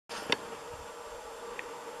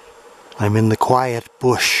I'm in the quiet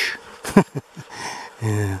bush.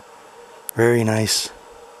 Yeah, very nice.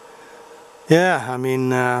 Yeah, I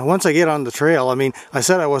mean, once I get on the trail, I mean, I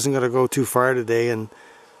said I wasn't going to go too far today, and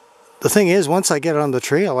the thing is, once I get on the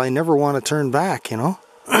trail, I never want to turn back, you know,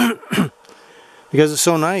 because it's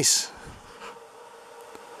so nice.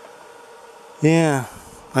 Yeah,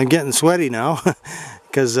 I'm getting sweaty now,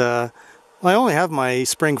 because I only have my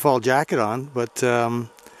spring-fall jacket on, but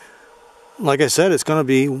like I said, it's going to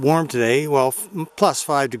be warm today, well, plus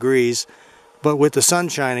 5 degrees, but with the sun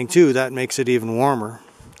shining too, that makes it even warmer.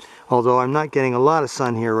 Although I'm not getting a lot of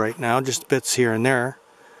sun here right now, just bits here and there.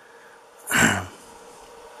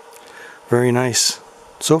 Very nice.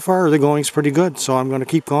 So far the going's pretty good, so I'm going to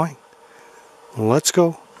keep going. Let's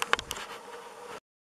go.